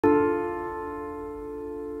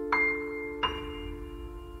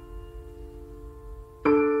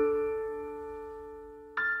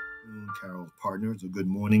Carol partners, or good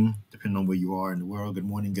morning, depending on where you are in the world. Good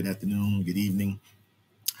morning, good afternoon, good evening.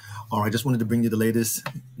 All right, just wanted to bring you the latest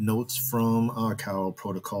notes from our Carol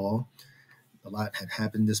protocol. A lot had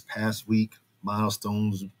happened this past week.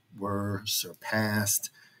 Milestones were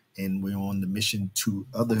surpassed, and we're on the mission to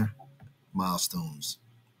other milestones.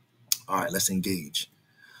 All right, let's engage.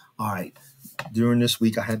 All right, during this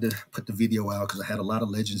week, I had to put the video out because I had a lot of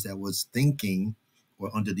legends that was thinking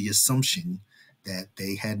or under the assumption that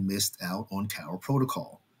they had missed out on Carol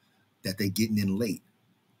protocol, that they getting in late.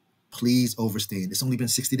 Please overstand. It's only been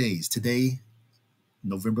 60 days. Today,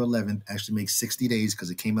 November 11th, actually makes 60 days because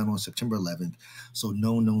it came out on September 11th. So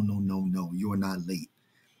no, you are not late.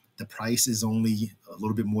 The price is only a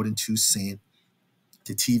little bit more than 2 cents.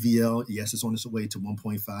 The TVL, yes, it's on its way to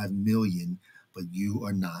 1.5 million, but you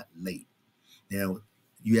are not late. Now,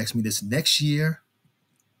 you ask me this next year,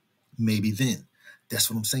 maybe then. That's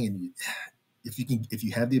what I'm saying. If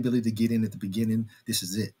you have the ability to get in at the beginning, this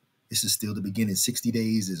is it. This is still the beginning. 60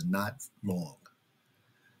 days is not long.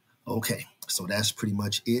 Okay, so that's pretty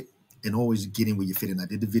much it. And always get in where you fit in. I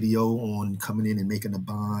did the video on coming in and making a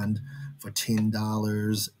bond for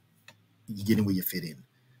 $10. You get in where you fit in.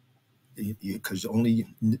 Because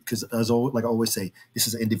like I always say, this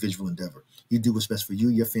is an individual endeavor. You do what's best for you,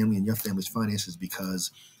 your family, and your family's finances,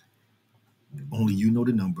 because only you know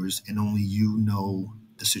the numbers and only you know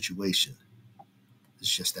the situation. It's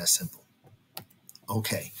just that simple.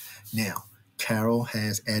 Okay, now Carol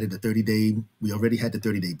has added a 30-day. We already had the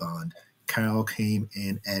 30-day bond. Carol came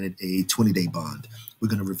and added a 20-day bond. We're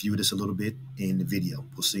going to review this a little bit in the video.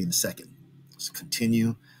 We'll see in a second. Let's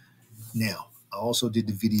continue. Now, I also did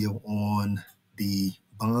the video on the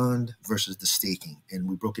bond versus the staking, and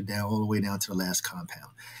we broke it down all the way down to the last compound.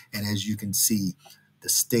 And as you can see, the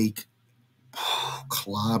stake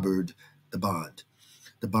clobbered the bond.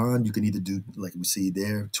 The bond, you can either do, like we see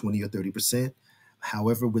there, 20 or 30%.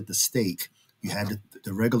 However, with the stake, you had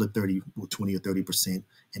the regular 30, 20 or 30%,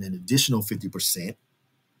 and an additional 50%.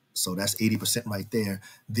 So that's 80% right there.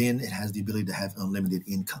 Then it has the ability to have unlimited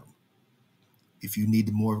income. If you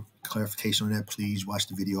need more clarification on that, please watch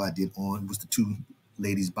the video I did on, it was the two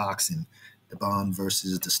ladies boxing, the bond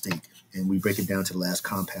versus the stake. And we break it down to the last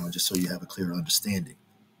compound just so you have a clearer understanding.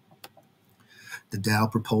 The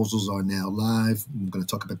DAO proposals are now live. I'm going to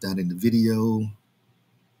talk about that in the video.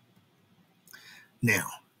 Now,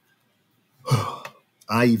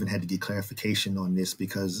 I even had to get clarification on this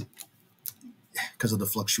because of the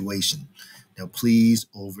fluctuation. Now, please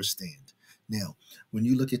overstand. Now, when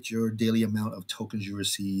you look at your daily amount of tokens you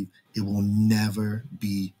receive, it will never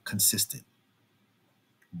be consistent.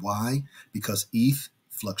 Why? Because ETH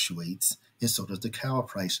fluctuates, and so does the Carol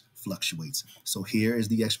price fluctuates. So here is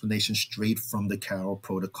the explanation straight from the Carol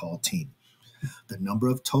protocol team. The number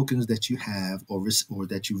of tokens that you have or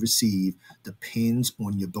that you receive depends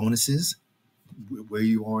on your bonuses, where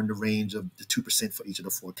you are in the range of the 2% for each of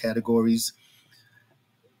the 4 categories,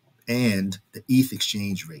 and the ETH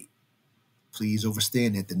exchange rate. Please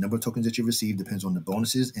understand that the number of tokens that you receive depends on the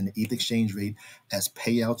bonuses and the ETH exchange rate, as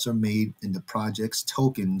payouts are made in the project's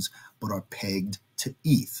tokens but are pegged to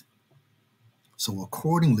ETH. So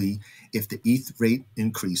accordingly, if the ETH rate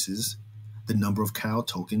increases, the number of Carol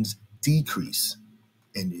tokens decrease.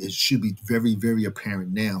 And it should be very, very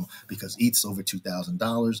apparent now because ETH's over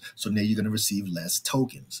 $2,000. So now you're going to receive less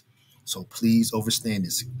tokens. So please understand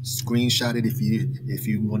this. Screenshot it if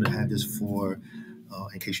you want to have this for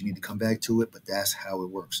in case you need to come back to it, but that's how it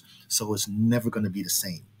works. So it's never going to be the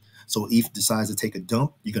same. So if ETH decides to take a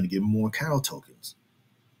dump, you're going to get more Carol tokens.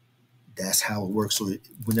 That's how it works. So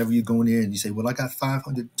whenever you go in there and you say, well, I got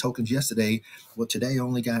 500 tokens yesterday. Well, today I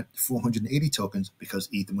only got 480 tokens because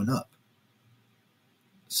ETH went up.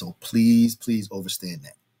 So please, please understand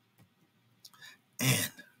that.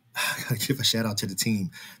 And I gotta give a shout out to the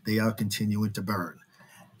team. They are continuing to burn.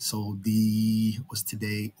 So was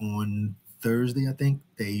today on Thursday, I think,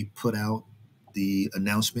 they put out the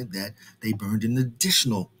announcement that they burned an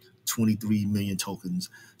additional 23 million tokens.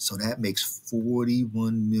 So that makes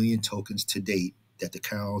 41 million tokens to date that the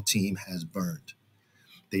Carol team has burned.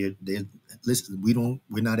 They're listen,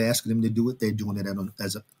 we're not asking them to do it. They're doing it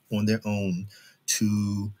on their own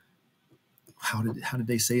to, how did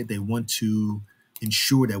they say it? They want to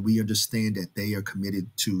ensure that we understand that they are committed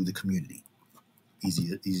to the community.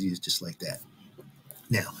 Easy as just like that.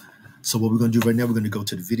 Now, so what we're going to do right now, we're going to go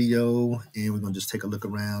to the video and we're going to just take a look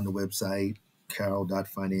around the website,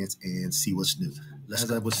 carol.finance, and see what's new. As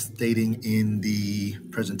I was stating in the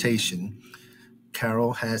presentation,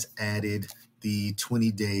 Carol has added the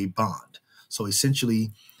 20-day bond. So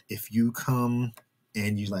essentially, if you come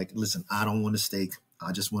and you like, listen, I don't want to stake,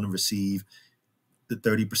 I just want to receive the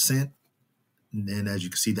 30%, And then as you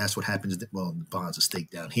can see, that's what happens. Well, the bonds are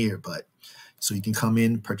staked down here, but so you can come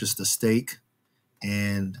in, purchase the stake,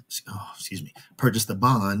 and purchase the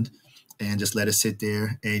bond and just let it sit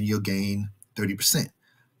there, and you'll gain 30%.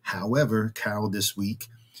 However, Carol this week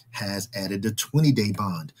has added the 20-day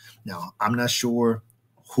bond. Now, I'm not sure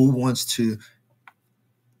who wants to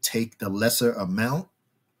take the lesser amount.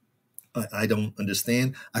 I don't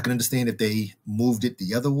understand. I can understand if they moved it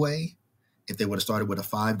the other way, if they would have started with a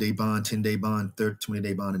 5-day bond, 10-day bond,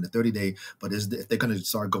 20-day bond, and a 30-day. But if they're going to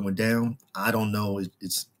start going down, I don't know.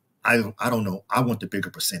 I don't know. I want the bigger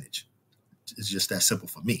percentage. It's just that simple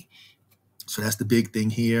for me. So that's the big thing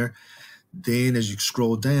here. Then as you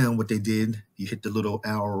scroll down, what they did, you hit the little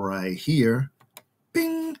arrow right here.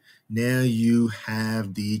 Bing. Now you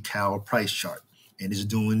have the cow price chart, and it's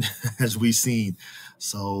doing as we've seen.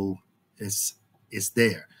 So it's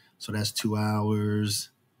there. So that's 2 hours.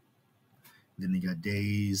 Then you got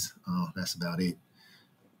days. Oh, that's about it.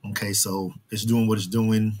 Okay, so it's doing what it's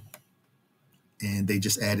doing, and they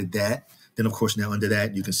just added that. Then, of course, now under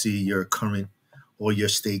that, you can see your current or your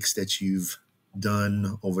stakes that you've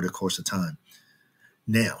done over the course of time.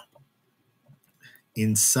 Now,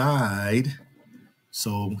 inside,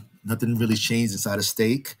 so nothing really changed inside a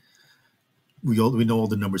stake. We know all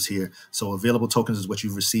the numbers here. So available tokens is what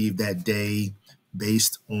you've received that day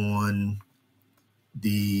based on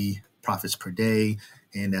the profits per day,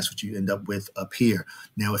 and that's what you end up with up here.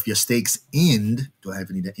 Now, if your stakes end, do I have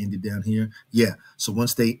any that ended down here? Yeah. So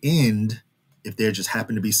once they end, if there just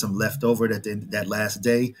happen to be some left over that last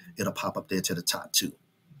day, it'll pop up there to the top too.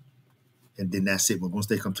 And then that's it. But once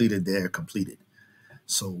they're completed, they're completed.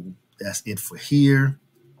 So that's it for here.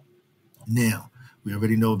 Now, we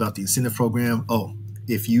already know about the incentive program. Oh,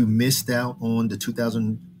 if you missed out on the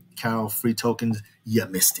 2,000 Carol free tokens, you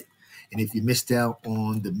missed it. And if you missed out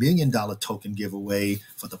on the $1 million token giveaway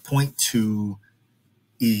for the 0.2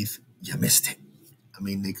 ETH, you missed it. I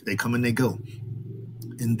mean, they come and they go.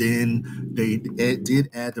 And then they did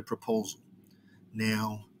add the proposal.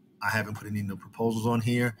 Now, I haven't put any of the proposals on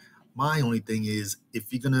here. My only thing is,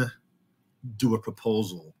 if you're going to do a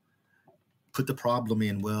proposal, put the problem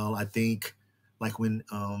in. Well, I think like when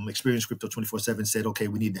Experience Crypto 24/7 said, okay,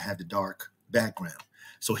 we need to have the dark background.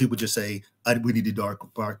 So he would just say, we need a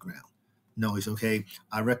dark background. No, it's okay.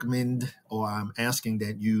 I recommend, or I'm asking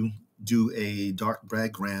that you do a dark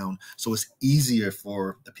background so it's easier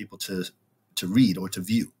for the people to read or to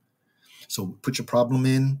view. So put your problem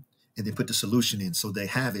in and then put the solution in so they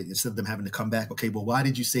have it instead of them having to come back. Okay, well, why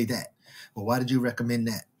did you say that? Well, why did you recommend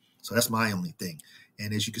that? So that's my only thing.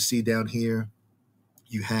 And as you can see down here,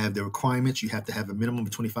 you have the requirements. You have to have a minimum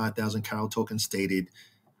of 25,000 Carol tokens staked,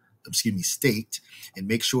 and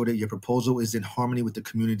make sure that your proposal is in harmony with the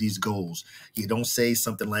community's goals. You don't say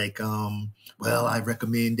something like, well, I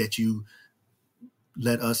recommend that you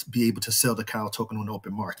let us be able to sell the Carol token on the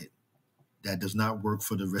open market. That does not work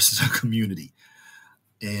for the rest of the community.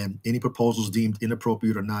 And any proposals deemed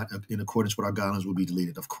inappropriate or not in accordance with our guidelines will be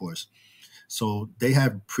deleted, of course. So they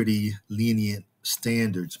have pretty lenient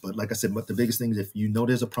standards. But like I said, but the biggest thing is if you know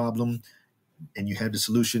there's a problem and you have the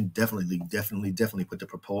solution, definitely put the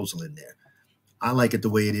proposal in there. I like it the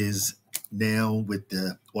way it is now with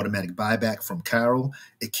the automatic buyback from Carol.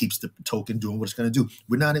 It keeps the token doing what it's going to do.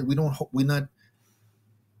 We're not living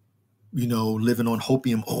on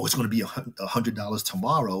hopium. Oh, it's going to be $100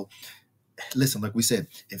 tomorrow. Listen, like we said,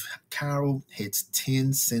 if Carol hits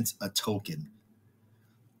 10 cents a token,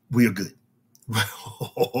 we are good.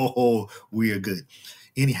 We are good.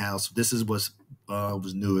 Anyhow, so this is what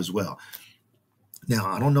was new as well. Now,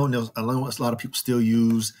 I don't know. I know a lot of people still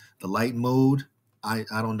use the light mode. I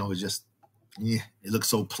don't know. It's just, it looks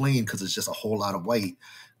so plain because it's just a whole lot of white.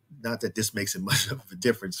 Not that this makes it much of a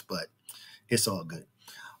difference, but it's all good.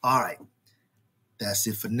 All right. That's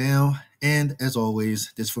it for now. And as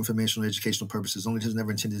always, this is for informational and educational purposes only. This is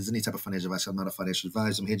never intended as any type of financial advice. I'm not a financial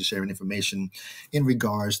advisor. I'm here to share information in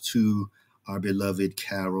regards to our beloved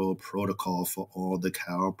Carol protocol for all the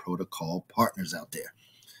Carol protocol partners out there.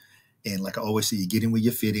 And like I always say, you get in where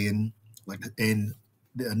you fit in. And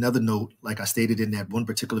another note, like I stated in that one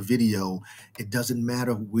particular video, it doesn't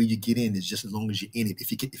matter where you get in. It's just as long as you're in it.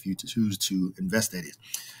 If you choose to invest at it,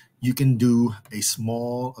 you can do a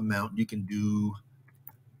small amount. You can do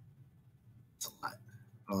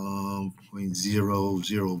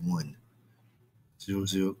 0.001.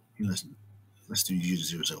 Let's do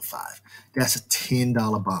 0.005. That's a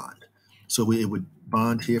 $10 bond. So it would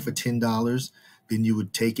bond here for $10. Then you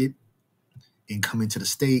would take it and come into the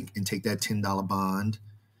stake and take that $10 bond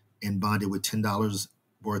and bond it with $10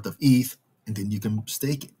 worth of ETH, and then you can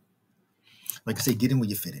stake it. Like I say, get in where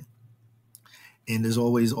you fit in. And as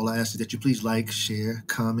always, all I ask is that you please like, share,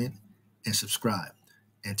 comment, and subscribe.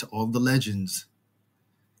 And to all the legends,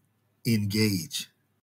 engage.